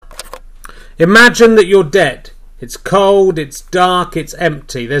Imagine that you're dead. It's cold, it's dark, it's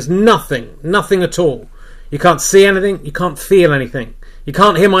empty. There's nothing at all. You can't see anything, you can't feel anything. You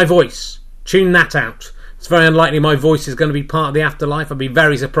can't hear my voice. Tune that out. It's very unlikely my voice is going to be part of the afterlife. I'd be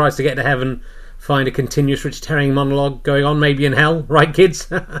very surprised to get to heaven, find a continuous Richard Herring monologue going on, maybe in hell. Right,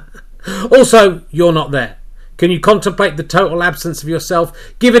 kids? Also, you're not there. Can you contemplate the total absence of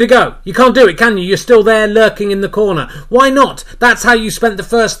yourself? Give it a go. You can't do it, can you? You're still there lurking in the corner. Why not? That's how you spent the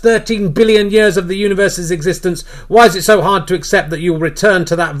first 13 billion years of the universe's existence. Why is it so hard to accept that you'll return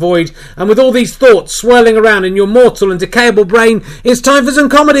to that void? And with all these thoughts swirling around in your mortal and decayable brain, it's time for some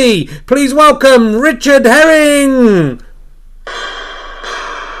comedy. Please welcome Richard Herring.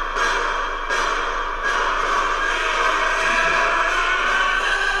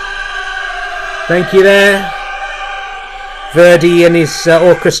 Thank you there. Verdi and his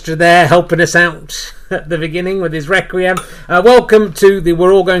orchestra there helping us out at the beginning with his Requiem. Welcome to the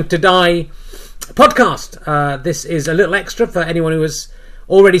We're All Going to Die podcast. This is a little extra for anyone who has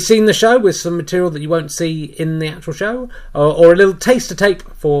already seen the show, with some material that you won't see in the actual show, or a little taster tape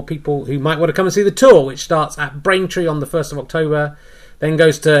for people who might want to come and see the tour, which starts at Braintree on the 1st of October, then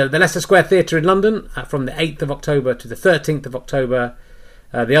goes to the Leicester Square Theatre in London from the 8th of October to the 13th of October.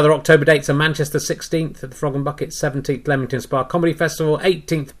 The other October dates are Manchester 16th at the Frog and Bucket, 17th Leamington Spa Comedy Festival,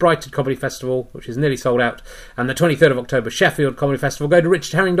 18th Brighton Comedy Festival, which is nearly sold out, and the 23rd of October Sheffield Comedy Festival. Go to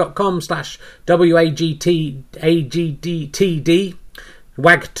richardherring.com/WAGTD,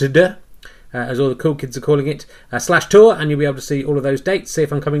 WAGTD, as all the cool kids are calling it, /tour, and you'll be able to see all of those dates, see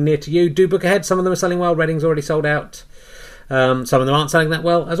if I'm coming near to you. Do book ahead, some of them are selling well, Reading's already sold out. Some of them aren't selling that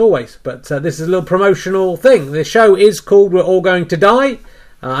well, as always, but this is a little promotional thing. The show is called We're All Going to Die.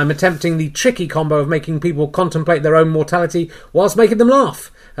 I'm attempting the tricky combo of making people contemplate their own mortality whilst making them laugh.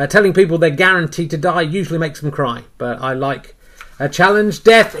 Telling people they're guaranteed to die usually makes them cry, but I like a challenge.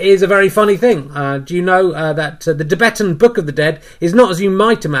 Death is a very funny thing. Do you know that the Tibetan Book of the Dead is not, as you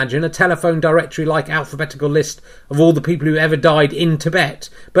might imagine, a telephone directory-like alphabetical list of all the people who ever died in Tibet,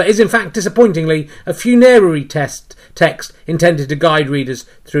 but is in fact, disappointingly, a funerary text intended to guide readers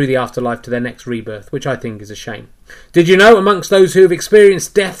through the afterlife to their next rebirth, which I think is a shame. Did you know amongst those who have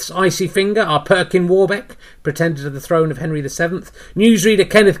experienced death's icy finger are Perkin Warbeck, pretender to the throne of Henry VII, newsreader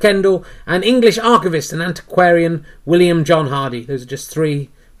Kenneth Kendall, and English archivist and antiquarian William John Hardy? Those are just three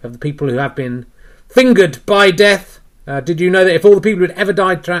of the people who have been fingered by death. Did you know that if all the people who had ever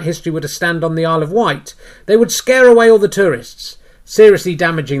died throughout history were to stand on the Isle of Wight, they would scare away all the tourists, seriously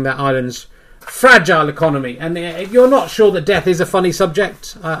damaging that island's fragile economy? And if you're not sure that death is a funny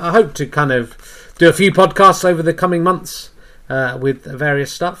subject, I hope to kind of do a few podcasts over the coming months with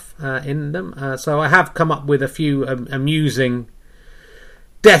various stuff in them. So I have come up with a few amusing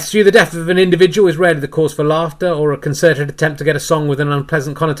deaths. The death of an individual is rarely the cause for laughter or a concerted attempt to get a song with an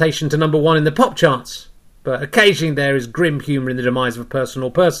unpleasant connotation to number one in the pop charts. But occasionally there is grim humour in the demise of a person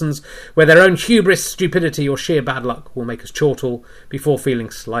or persons, where their own hubris, stupidity or sheer bad luck will make us chortle before feeling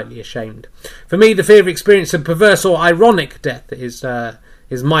slightly ashamed. For me, the fear of experience of perverse or ironic death is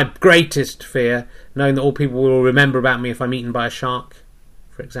my greatest fear, knowing that all people will remember about me if I'm eaten by a shark,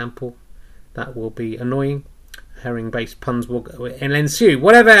 for example. That will be annoying. Herring-based puns will ensue.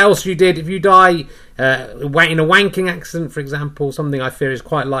 Whatever else you did, if you die in a wanking accident, for example, something I fear is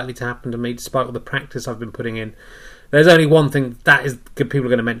quite likely to happen to me, despite all the practice I've been putting in, there's only one thing that is people are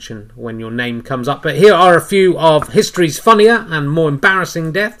going to mention when your name comes up. But here are a few of history's funnier and more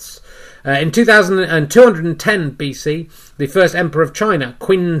embarrassing deaths. In 210 BC, the first emperor of China,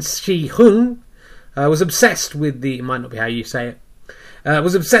 Qin Shi Huang, was obsessed with it might not be how you say it,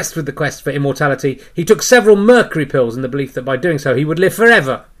 was obsessed with the quest for immortality. He took several mercury pills in the belief that by doing so he would live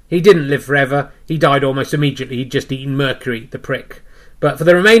forever. He didn't live forever. He died almost immediately. He'd just eaten mercury, the prick. But for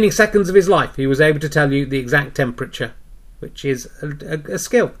the remaining seconds of his life, he was able to tell you the exact temperature, which is a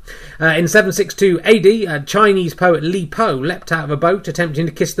skill. In 762 AD, Chinese poet Li Po leapt out of a boat attempting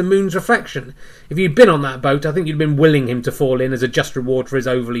to kiss the moon's reflection. If you'd been on that boat, I think you'd been willing him to fall in as a just reward for his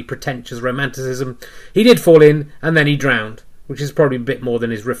overly pretentious romanticism. He did fall in, and then he drowned, which is probably a bit more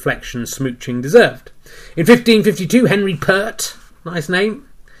than his reflection smooching deserved. In 1552, Henry Pert, nice name,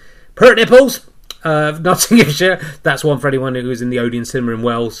 Pert Nipples, of Nottinghamshire. That's one for anyone who was in the Odeon Cinema in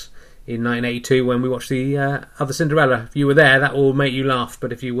Wells in 1982 when we watched the other Cinderella. If you were there, that will make you laugh,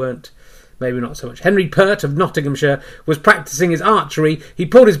 but if you weren't, maybe not so much. Henry Pert of Nottinghamshire was practising his archery. He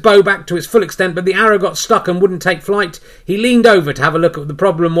pulled his bow back to its full extent, but the arrow got stuck and wouldn't take flight. He leaned over to have a look at what the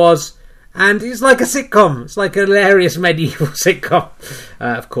problem was, and it's like a sitcom. It's like a hilarious medieval sitcom.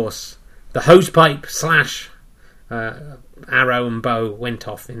 Of course, the hosepipe / arrow and bow went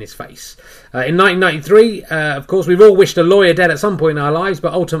off in his face. In 1993, of course, we've all wished a lawyer dead at some point in our lives,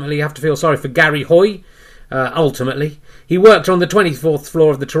 but ultimately you have to feel sorry for Gary Hoy. Ultimately, he worked on the 24th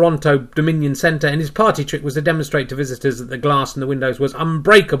floor of the Toronto Dominion Centre, and his party trick was to demonstrate to visitors that the glass in the windows was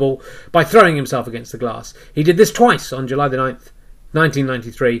unbreakable by throwing himself against the glass. He did this twice on July the 9th,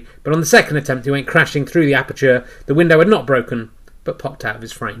 1993, but on the second attempt he went crashing through the aperture. The window had not broken, but popped out of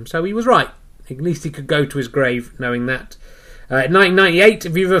his frame. So he was right. At least he could go to his grave knowing that. In 1998,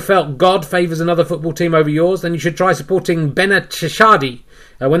 if you've ever felt God favours another football team over yours, then you should try supporting Benetshadi.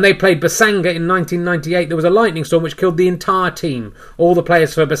 When they played Basanga in 1998, there was a lightning storm which killed the entire team. All the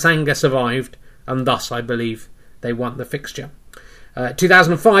players for Basanga survived, and thus, I believe, they won the fixture.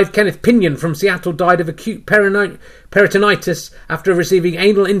 2005, Kenneth Pinion from Seattle died of acute peritonitis after receiving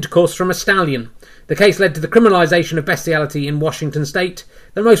anal intercourse from a stallion. The case led to the criminalisation of bestiality in Washington state.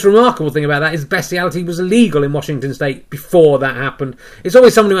 The most remarkable thing about that is bestiality was illegal in Washington state before that happened. It's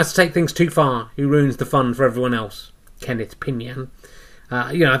always someone who has to take things too far who ruins the fun for everyone else. Kenneth Pinion.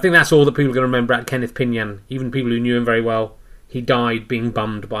 I think that's all that people are going to remember about Kenneth Pinion. Even people who knew him very well. He died being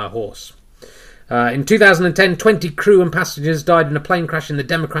bummed by a horse. In 2010, 20 crew and passengers died in a plane crash in the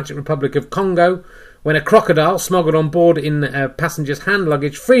Democratic Republic of Congo when a crocodile smuggled on board in passengers' hand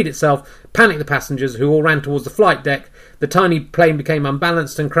luggage freed itself, panicked the passengers who all ran towards the flight deck. The tiny plane became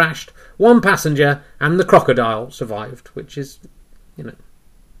unbalanced and crashed. One passenger and the crocodile survived, which is,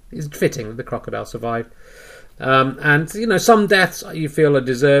 is fitting that the crocodile survived. Some deaths you feel are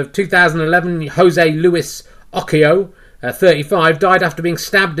deserved. 2011, Jose Luis Occhio, 35, died after being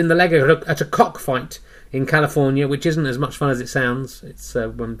stabbed in the leg at a cockfight in California, which isn't as much fun as it sounds. It's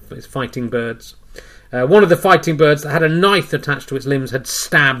fighting birds. One of the fighting birds that had a knife attached to its limbs had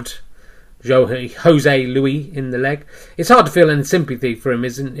stabbed Jose Luis in the leg. It's hard to feel any sympathy for him,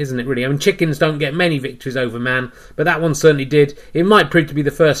 isn't it really? I mean, chickens don't get many victories over man, but that one certainly did. It might prove to be the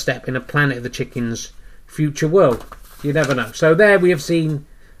first step in a Planet of the Chickens future world. You never know. So there we have seen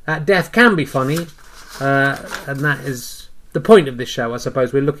that death can be funny, and that is the point of this show, I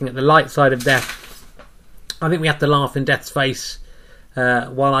suppose. We're looking at the light side of death. I think we have to laugh in death's face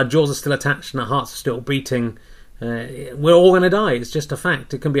while our jaws are still attached and our hearts are still beating. We're all going to die. It's just a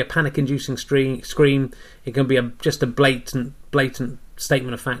fact. It can be a panic-inducing scream. It can be just a blatant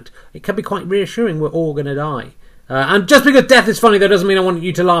statement of fact. It can be quite reassuring. We're all going to die. And just because death is funny, that doesn't mean I want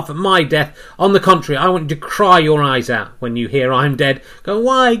you to laugh at my death. On the contrary, I want you to cry your eyes out when you hear I'm dead. Go,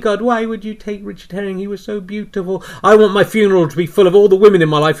 why, God, why would you take Richard Herring? He was so beautiful. I want my funeral to be full of all the women in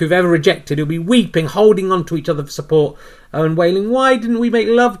my life who've ever rejected, who'll be weeping, holding on to each other for support, and wailing, why didn't we make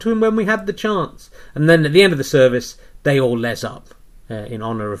love to him when we had the chance? And then at the end of the service, they all les up in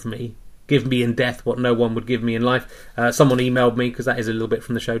honour of me. Give me in death what no one would give me in life. Someone emailed me, because that is a little bit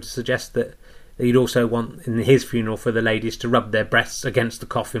from the show, to suggest that he'd also want in his funeral for the ladies to rub their breasts against the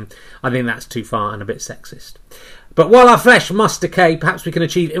coffin. I think that's too far and a bit sexist. But while our flesh must decay, perhaps we can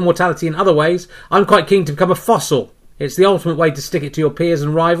achieve immortality in other ways. I'm quite keen to become a fossil. It's the ultimate way to stick it to your peers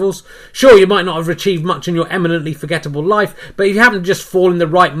and rivals. Sure, you might not have achieved much in your eminently forgettable life, but if you happen to just fall in the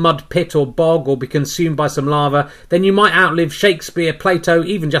right mud pit or bog or be consumed by some lava, then you might outlive Shakespeare, Plato,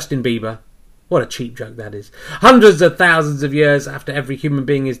 even Justin Bieber. What a cheap joke that is. Hundreds of thousands of years after every human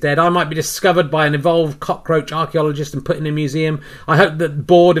being is dead, I might be discovered by an evolved cockroach archaeologist and put in a museum. I hope that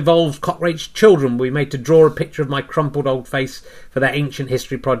bored evolved cockroach children will be made to draw a picture of my crumpled old face for their ancient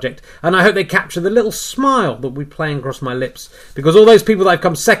history project. And I hope they capture the little smile that will be playing across my lips. Because all those people that I've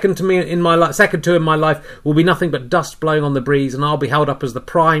come second to in my life will be nothing but dust blowing on the breeze, and I'll be held up as the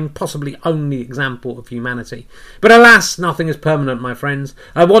prime, possibly only example of humanity. But alas, nothing is permanent, my friends.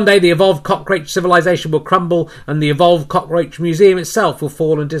 One day the evolved cockroach civilization will crumble and the evolved cockroach museum itself will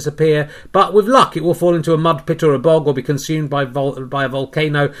fall and disappear, but with luck it will fall into a mud pit or a bog or be consumed by a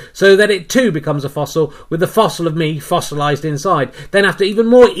volcano, so that it too becomes a fossil, with the fossil of me fossilised inside. Then after even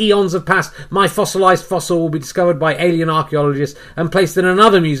more eons have passed, my fossilised fossil will be discovered by alien archaeologists and placed in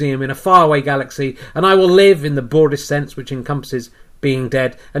another museum in a faraway galaxy, and I will live in the broadest sense, which encompasses being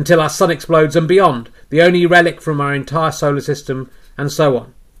dead, until our sun explodes and beyond, the only relic from our entire solar system, and so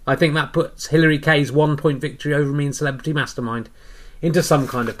on. I think that puts Hilary Kay's 1-point victory over me in Celebrity Mastermind into some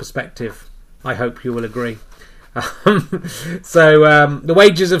kind of perspective. I hope you will agree. The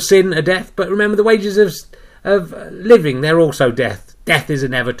wages of sin are death, but remember the wages of living, they're also death. Death is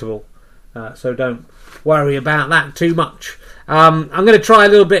inevitable, so don't worry about that too much. I'm going to try a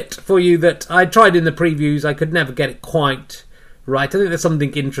little bit for you that I tried in the previews. I could never get it quite right. I think there's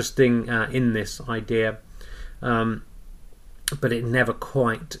something interesting in this idea. But it never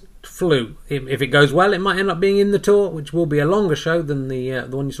quite flew. If it goes well, it might end up being in the tour, which will be a longer show than the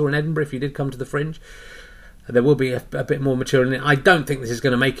one you saw in Edinburgh if you did come to the Fringe. There will be a bit more material in it. I don't think this is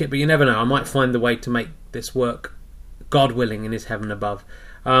going to make it, but you never know. I might find the way to make this work, God willing, in his heaven above.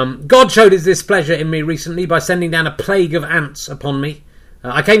 God showed his displeasure in me recently by sending down a plague of ants upon me.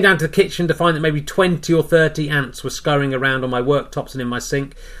 I came down to the kitchen to find that maybe 20 or 30 ants were scurrying around on my worktops and in my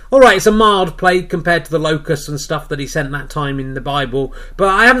sink. Alright, it's a mild plague compared to the locusts and stuff that he sent that time in the Bible, but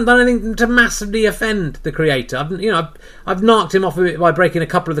I haven't done anything to massively offend the Creator. I've knocked him off a bit by breaking a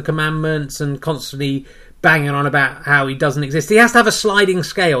couple of the commandments and constantly banging on about how he doesn't exist. He has to have a sliding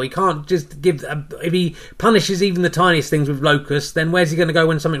scale. He can't just give... if he punishes even the tiniest things with locusts, then where's he going to go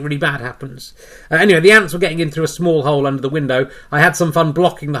when something really bad happens? Anyway, the ants were getting in through a small hole under the window. I had some fun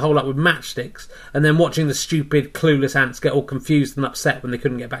blocking the hole up with matchsticks, and then watching the stupid, clueless ants get all confused and upset when they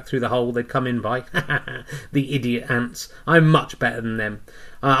couldn't get back through the hole they'd come in by. The idiot ants. I'm much better than them.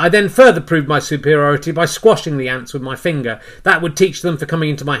 I then further proved my superiority by squashing the ants with my finger. That would teach them for coming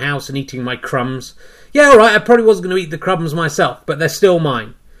into my house and eating my crumbs. Yeah, alright, I probably wasn't going to eat the crumbs myself, but they're still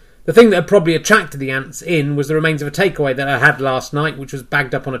mine. The thing that had probably attracted the ants in was the remains of a takeaway that I had last night, which was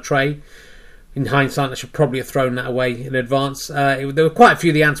bagged up on a tray. In hindsight, I should probably have thrown that away in advance. There were quite a few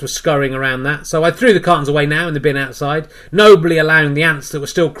of the ants were scurrying around that, so I threw the cartons away now in the bin outside, nobly allowing the ants that were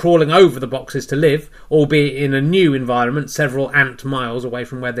still crawling over the boxes to live, albeit in a new environment several ant miles away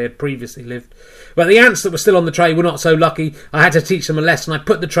from where they had previously lived. But the ants that were still on the tray were not so lucky. I had to teach them a lesson. I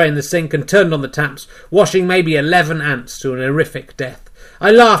put the tray in the sink and turned on the taps, washing maybe 11 ants to an horrific death. I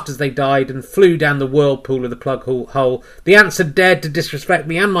laughed as they died and flew down the whirlpool of the plug hole. The ants had dared to disrespect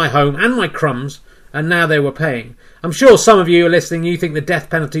me and my home and my crumbs, and now they were paying. I'm sure some of you are listening, you think the death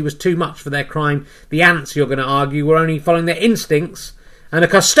penalty was too much for their crime. The ants, you're going to argue, were only following their instincts, and a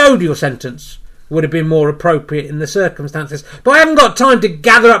custodial sentence would have been more appropriate in the circumstances. But I haven't got time to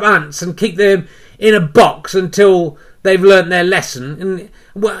gather up ants and keep them in a box until they've learnt their lesson. And,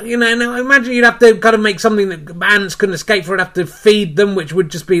 well, now imagine you'd have to kind of make something that ants couldn't escape for. I'd have to feed them, which would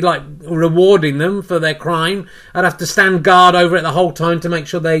just be like rewarding them for their crime. I'd have to stand guard over it the whole time to make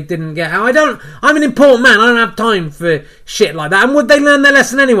sure they didn't get out. I'm an important man. I don't have time for shit like that. And would they learn their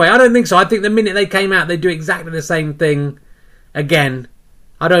lesson anyway? I don't think so. I think the minute they came out, they'd do exactly the same thing again.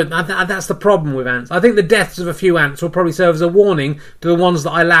 That's the problem with ants. I think the deaths of a few ants will probably serve as a warning to the ones that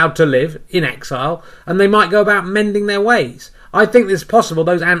I allowed to live in exile, and they might go about mending their ways. I think it's possible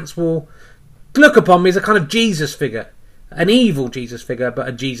those ants will look upon me as a kind of Jesus figure. An evil Jesus figure, but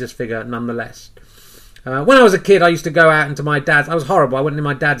a Jesus figure nonetheless. When I was a kid, I used to go out into my dad's... I was horrible. I went into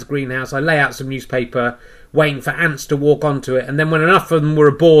my dad's greenhouse. I lay out some newspaper, waiting for ants to walk onto it, and then when enough of them were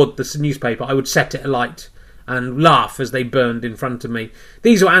aboard the newspaper, I would set it alight and laugh as they burned in front of me.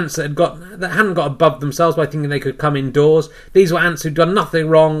 These were ants that hadn't got above themselves by thinking they could come indoors. These were ants who'd done nothing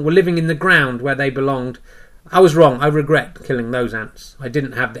wrong, were living in the ground where they belonged. I was wrong. I regret killing those ants. I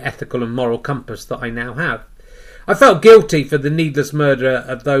didn't have the ethical and moral compass that I now have. I felt guilty for the needless murder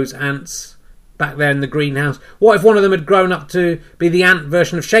of those ants back there in the greenhouse. What if one of them had grown up to be the ant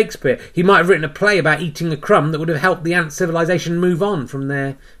version of Shakespeare? He might have written a play about eating a crumb that would have helped the ant civilization move on from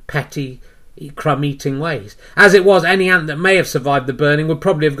their petty crumb-eating ways. As it was, any ant that may have survived the burning would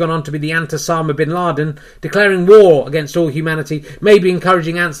probably have gone on to be the ant Osama bin Laden, declaring war against all humanity, maybe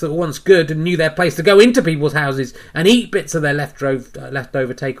encouraging ants that were once good and knew their place to go into people's houses and eat bits of their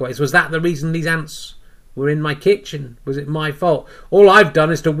leftover takeaways. Was that the reason these ants were in my kitchen? Was it my fault? All I've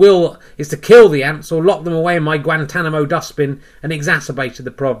done is to kill the ants or lock them away in my Guantanamo dustbin and exacerbated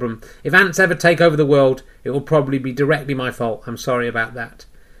the problem. If ants ever take over the world, it will probably be directly my fault. I'm sorry about that.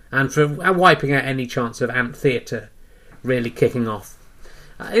 And for wiping out any chance of ant theatre really kicking off.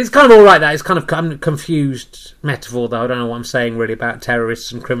 It's kind of alright that. It's kind of confused metaphor though. I don't know what I'm saying really about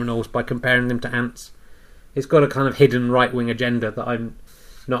terrorists and criminals by comparing them to ants. It's got a kind of hidden right-wing agenda that I'm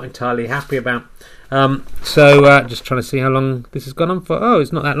not entirely happy about. Just trying to see how long this has gone on for. Oh,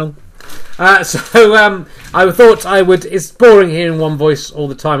 it's not that long. I thought I would... It's boring hearing one voice all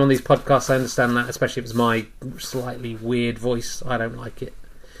the time on these podcasts. I understand that, especially if it's my slightly weird voice. I don't like it.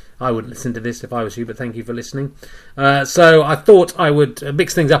 I wouldn't listen to this if I was you, but thank you for listening. So I thought I would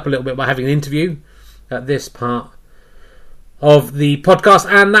mix things up a little bit by having an interview at this part of the podcast,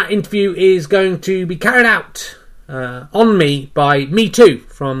 and that interview is going to be carried out on me by Me Too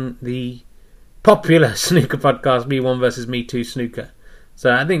from the popular snooker podcast Me One versus Me Two Snooker.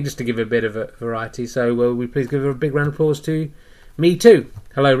 So I think just to give a bit of a variety, so will we please give a big round of applause to Me Too.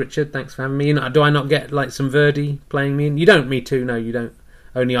 Hello Richard, thanks for having me in. Do I not get like some Verdi playing me in? You don't, Me Too, no you don't.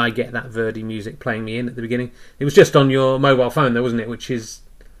 Only I get that Verdi music playing me in at the beginning. It was just on your mobile phone though, wasn't it?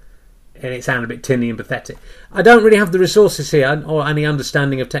 And it sounded a bit tinny and pathetic. I don't really have the resources here or any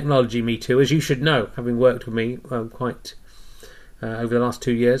understanding of technology, Me Too, as you should know, having worked with me quite over the last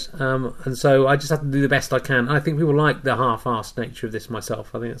 2 years, and so I just have to do the best I can. I think people like the half-assed nature of this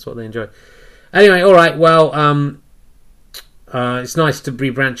myself. I think that's what they enjoy. Anyway, all right, well, it's nice to be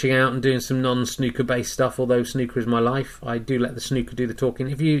branching out and doing some non-snooker based stuff, although snooker is my life. I do let the snooker do the talking.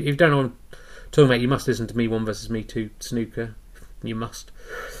 If you don't know what I'm talking about, you must listen to Me 1 versus Me 2 snooker. You must.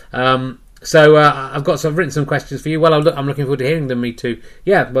 So I've written some questions for you. Well, I'm looking forward to hearing them. Me too.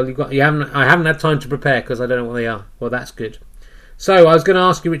 Yeah. Well, I haven't had time to prepare because I don't know what they are. Well, that's good. So I was going to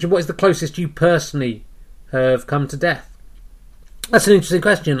ask you, Richard, what is the closest you personally have come to death? That's an interesting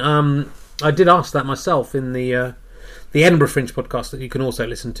question. I did ask that myself in the Edinburgh Fringe podcast that you can also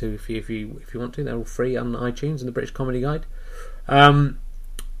listen to if you want to. They're all free on iTunes and the British Comedy Guide.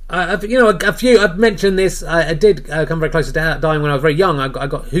 I've mentioned this. I did come very close to dying when I was very young. I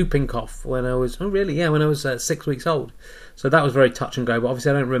got whooping cough when I was 6 weeks old. So that was very touch and go. But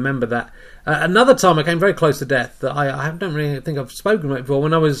obviously I don't remember that. Another time I came very close to death that I don't really think I've spoken about before.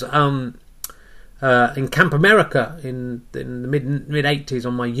 When I was in Camp America in the mid 80s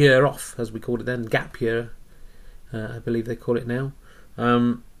on my year off, as we called it then, gap year, I believe they call it now.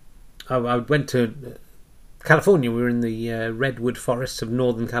 I went to California. We were in the redwood forests of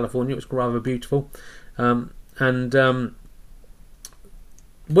northern California. It was rather beautiful, and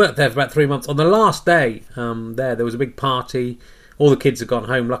worked there for about 3 months. On the last day there was a big party. All the kids had gone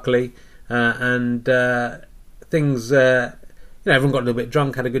home, luckily, and things. Everyone got a little bit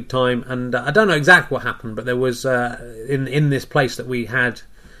drunk, had a good time, and I don't know exactly what happened, but there was in this place that we had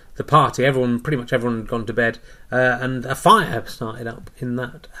the party. Pretty much everyone had gone to bed, and a fire started up in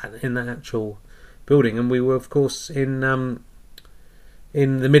that actual building, and we were, of course, in the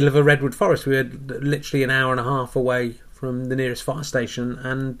middle of a redwood forest. We were literally an hour and a half away from the nearest fire station,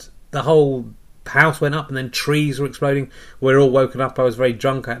 and the whole house went up, and then trees were exploding. We were all woken up. I was very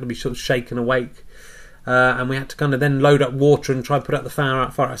drunk. I had to be sort of shaken awake, and we had to kind of then load up water and try and put out the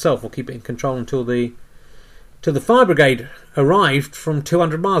fire ourselves, or keep it in control until the fire brigade arrived from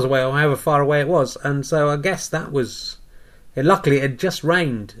 200 miles away, or however far away it was. And so I guess that was. Luckily, it had just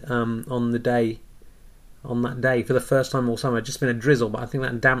rained on that day for the first time all summer. It had just been a drizzle, but I think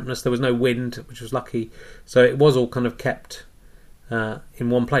that dampness, there was no wind, which was lucky. So it was all kind of kept in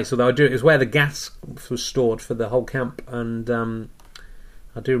one place. Although it was where the gas was stored for the whole camp, and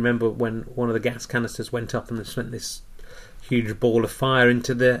I do remember when one of the gas canisters went up and it sent this huge ball of fire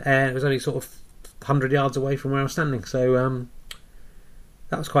into the air. It was only sort of 100 yards away from where I was standing. So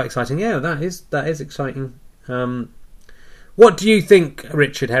that was quite exciting. Yeah, that is exciting. What do you think,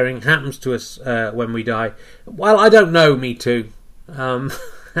 Richard Herring, happens to us when we die? Well, I don't know, me too. The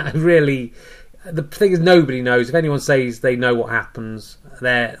thing is, nobody knows. If anyone says they know what happens,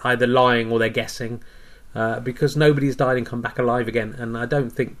 they're either lying or they're guessing, because nobody's died and come back alive again. And I don't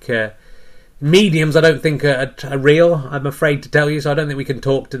think mediums, are real, I'm afraid to tell you, so I don't think we can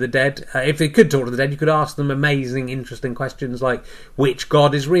talk to the dead. If we could talk to the dead, you could ask them amazing, interesting questions like, which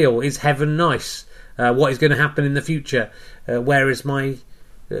God is real? Is heaven nice? What is going to happen in the future? Where's my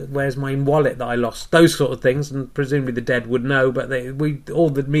wallet that I lost? Those sort of things, and presumably the dead would know. But all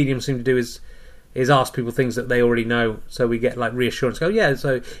the mediums seem to do is ask people things that they already know, so we get like reassurance. Go, yeah.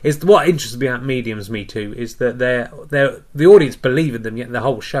 So it's what interests me about mediums. Me too. Is that the audience believe in them, yet the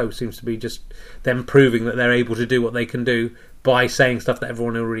whole show seems to be just them proving that they're able to do what they can do by saying stuff that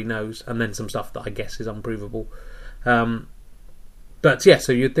everyone already knows, and then some stuff that I guess is unprovable. But yeah,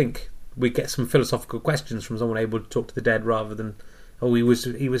 so you'd think we get some philosophical questions from someone able to talk to the dead, rather than, he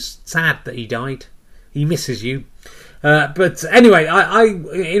was sad that he died, he misses you. But anyway, I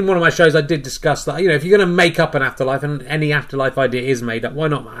in one of my shows I did discuss that, if you're going to make up an afterlife, and any afterlife idea is made up, why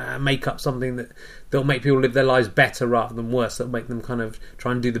not make up something that'll make people live their lives better rather than worse, that'll make them kind of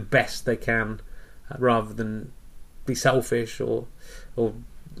try and do the best they can, rather than be selfish or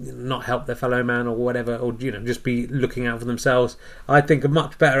not help their fellow man or whatever, or just be looking out for themselves. I think a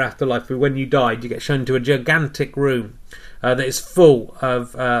much better afterlife would be when you died, you get shown to a gigantic room that is full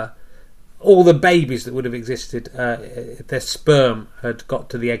of all the babies that would have existed if their sperm had got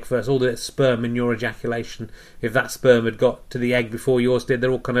to the egg first. All the sperm in your ejaculation, if that sperm had got to the egg before yours did, they've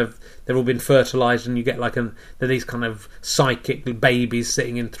all been fertilised, and you get they're these kind of psychic babies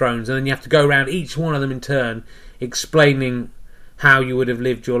sitting in thrones, and then you have to go around each one of them in turn explaining how you would have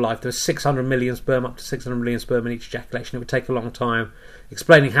lived your life. There's 600 million sperm, up to 600 million sperm in each ejaculation. It would take a long time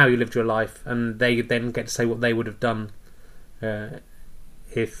explaining how you lived your life, and they then get to say what they would have done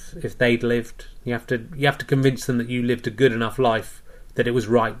if they'd lived. You have to convince them that you lived a good enough life, that it was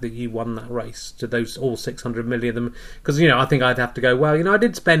right that you won that race, to those all 600 million of them. Because I think I'd have to go, well, I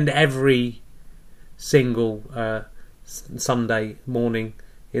did spend every single Sunday morning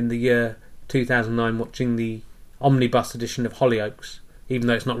in the year 2009 watching the omnibus edition of Hollyoaks, even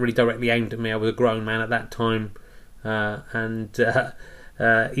though it's not really directly aimed at me. I was a grown man at that time, and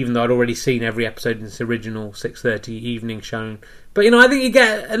even though I'd already seen every episode in this original 6:30 evening showing. But, I think you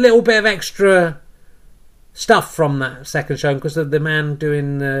get a little bit of extra stuff from that second show because of the man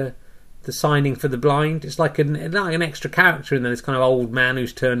doing the signing for the blind. It's like an extra character in there, this kind of old man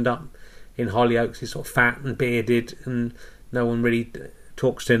who's turned up in Hollyoaks. He's sort of fat and bearded, and no one really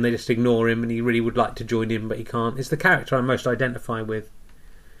talks to him. They just ignore him, and he really would like to join in, but he can't. It's the character I most identify with.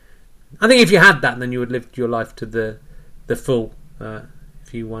 I think if you had that, then you would live your life to the full.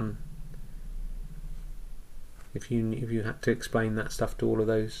 If you had to explain that stuff to all of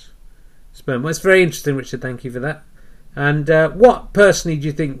those sperm. Well, it's very interesting, Richard. Thank you for that. And what personally do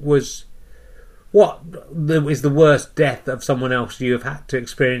you think is the worst death of someone else you have had to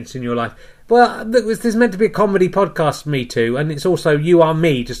experience in your life? Well, this is meant to be a comedy podcast, Me Too, and it's also you are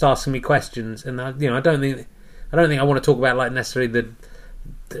me just asking me questions. And I don't think I want to talk about like necessarily the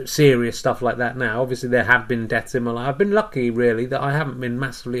serious stuff like that now. Obviously, there have been deaths in my life. I've been lucky, really, that I haven't been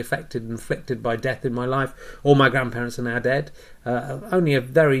massively affected and afflicted by death in my life. All my grandparents are now dead. Only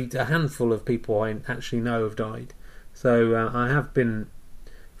a handful of people I actually know have died. So I have been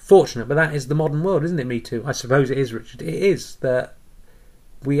fortunate, but that is the modern world, isn't it, Me Too? I suppose it is, Richard. It is that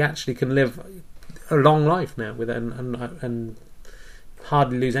we actually can live a long life now with and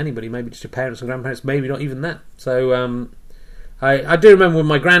hardly lose anybody. Maybe just your parents and grandparents. Maybe not even that. So I do remember when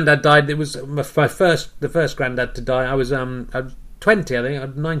my granddad died. It was the first granddad to die. I was 20, I think. I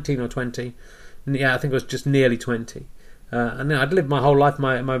was 19 or 20. Yeah, I think I was just nearly 20. And then I'd lived my whole life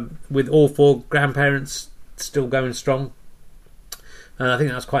with all four grandparents still going strong. I think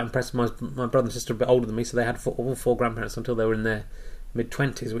that was quite impressive. My brother and sister are a bit older than me, so they had all four grandparents until they were in their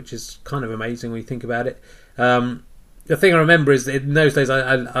mid-20s, which is kind of amazing when you think about it. The thing I remember is that in those days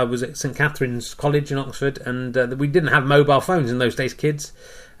I was at St Catherine's College in Oxford, and we didn't have mobile phones in those days, kids.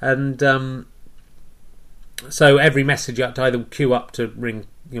 And so every message you had to either queue up to ring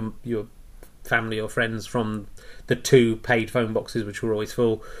your family or friends from the two paid phone boxes, which were always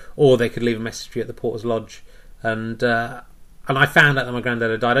full, or they could leave a message for you at the Porter's Lodge. And I found out that my granddad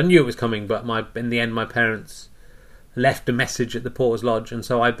had died. I knew it was coming, but in the end my parents left a message at the Porter's Lodge, and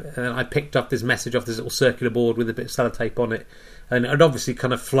so I picked up this message off this little circular board with a bit of sellotape on it, and it obviously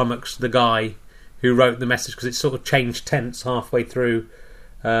kind of flummoxed the guy who wrote the message because it sort of changed tense halfway through,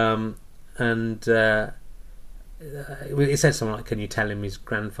 and it said something like, "Can you tell him his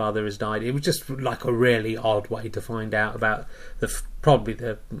grandfather has died?" It was just like a really odd way to find out about probably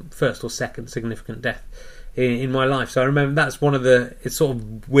the first or second significant death in my life. So I remember that's it's sort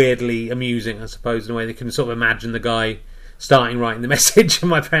of weirdly amusing, I suppose, in a way. They can sort of imagine the guy starting writing the message, and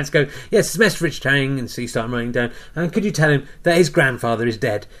my parents go, "Yes, it's Mr. Richard Herring," and so you start writing down, "And could you tell him that his grandfather is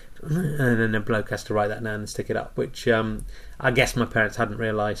dead?" And then a bloke has to write that down and stick it up, which I guess my parents hadn't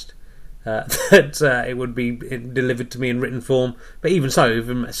realised that it would be delivered to me in written form. But even so, if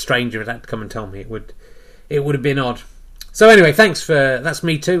a stranger had had to come and tell me, it would have been odd. So anyway, that's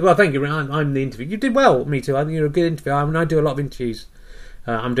Me Too. Well, thank you. I'm the interview. You did well, Me Too. I think you're a good interview. I do a lot of interviews.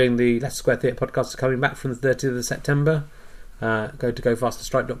 I'm doing the Leicester Square Theatre podcast coming back from the 30th of September. Go to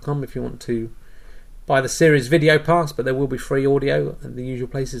gofasterstripe.com if you want to buy the series video pass, but there will be free audio at the usual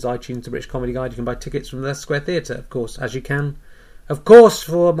places, iTunes, the British Comedy Guide. You can buy tickets from the Leicester Square Theatre, of course, as you can. Of course,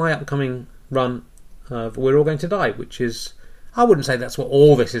 for my upcoming run of We're All Going to Die, which is, I wouldn't say that's what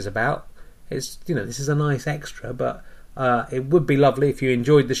all this is about. It's, this is a nice extra, but it would be lovely if you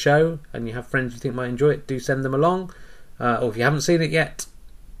enjoyed the show and you have friends you think might enjoy it. Do send them along, or if you haven't seen it yet,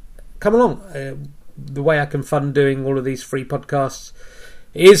 come along. The way I can fund doing all of these free podcasts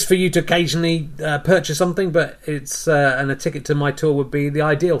is for you to occasionally purchase something, but it's and a ticket to my tour would be the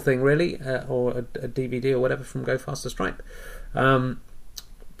ideal thing, really, or a DVD or whatever from Go Faster Stripe. But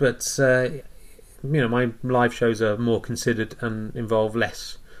my live shows are more considered and involve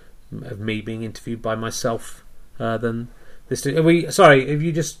less of me being interviewed by myself than this. Sorry, if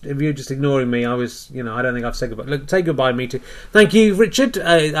you're just ignoring me, I don't think I've said goodbye. Look, say goodbye, Me Too. Thank you, Richard.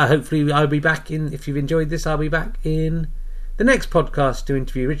 Hopefully I'll be back if you've enjoyed this, I'll be back in the next podcast to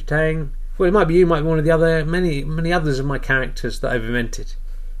interview Richard Herring. Well, it might be you, might be one of the other many others of my characters that I've invented.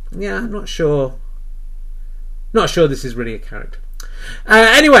 Yeah, I'm not sure. Not sure this is really a character.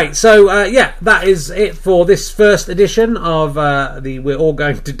 Anyway, so that is it for this first edition of the We're All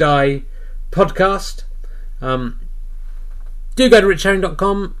Going to Die podcast. Do go to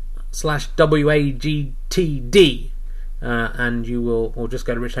richherring.com/WAGTD and you will, or just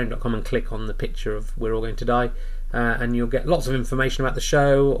go to richherring.com and click on the picture of We're All Going to Die, and you'll get lots of information about the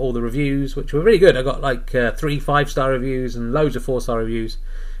show, all the reviews, which were really good. I got like 3 5-star reviews and loads of 4-star reviews,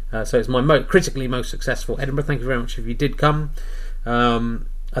 So it's my critically most successful Edinburgh. Thank you very much if you did come.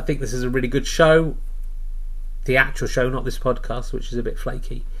 I think this is a really good show. The actual show, not this podcast, which is a bit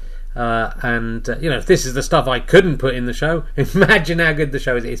flaky. If this is the stuff I couldn't put in the show, imagine how good the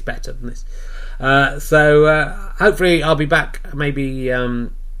show is. It's better than this. Hopefully I'll be back maybe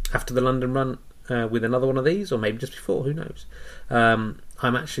after the London run with another one of these, or maybe just before, who knows. I'm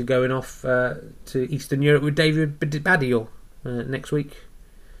actually going off to Eastern Europe with David Baddiel next week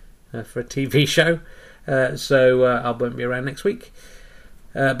for a TV show, so I won't be around next week.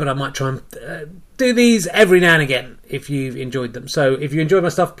 But I might try and do these every now and again if you've enjoyed them. So if you enjoy my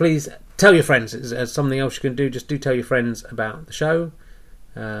stuff, please tell your friends. It's something else you can do. Just do tell your friends about the show.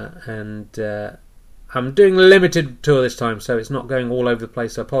 I'm doing a limited tour this time, so it's not going all over the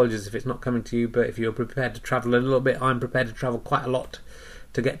place. So apologies if it's not coming to you. But if you're prepared to travel a little bit, I'm prepared to travel quite a lot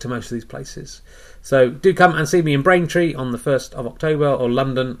to get to most of these places. So do come and see me in Braintree on the 1st of October, or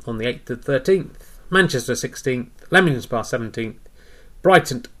London on the 8th to 13th, Manchester 16th, Leamington Spa 17th,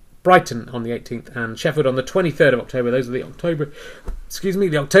 Brighton on the 18th, and Sheffield on the 23rd of October. Those are the October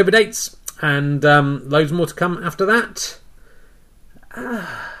dates, and loads more to come after that.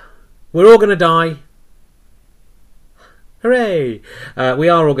 We're all going to die. Hooray! We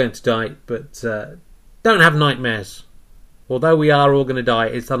are all going to die, but don't have nightmares. Although we are all going to die,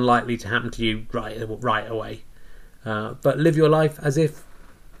 it's unlikely to happen to you right away. But live your life as if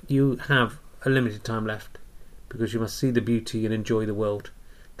you have a limited time left, because you must see the beauty and enjoy the world.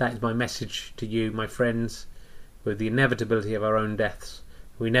 That is my message to you, my friends. With the inevitability of our own deaths,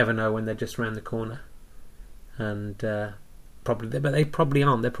 we never know when they're just around the corner, and they probably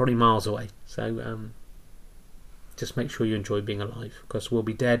aren't. They're probably miles away. So just make sure you enjoy being alive, because we'll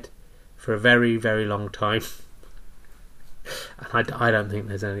be dead for a very, very long time. And I don't think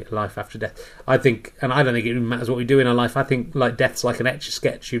there's any life after death. I don't think it even matters what we do in our life. I think like death's like an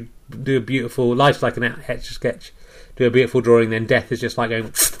Etch-a-Sketch. You do a beautiful life's like an Etch-a-Sketch. Do a beautiful drawing, then death is just like going.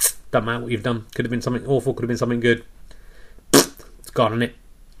 Doesn't matter what you've done. Could have been something awful. Could have been something good. It's gone, isn't it?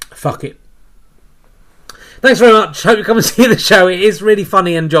 Fuck it. Thanks very much. Hope you come and see the show. It is really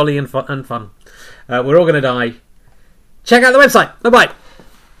funny and jolly and fun. We're all going to die. Check out the website. Bye bye.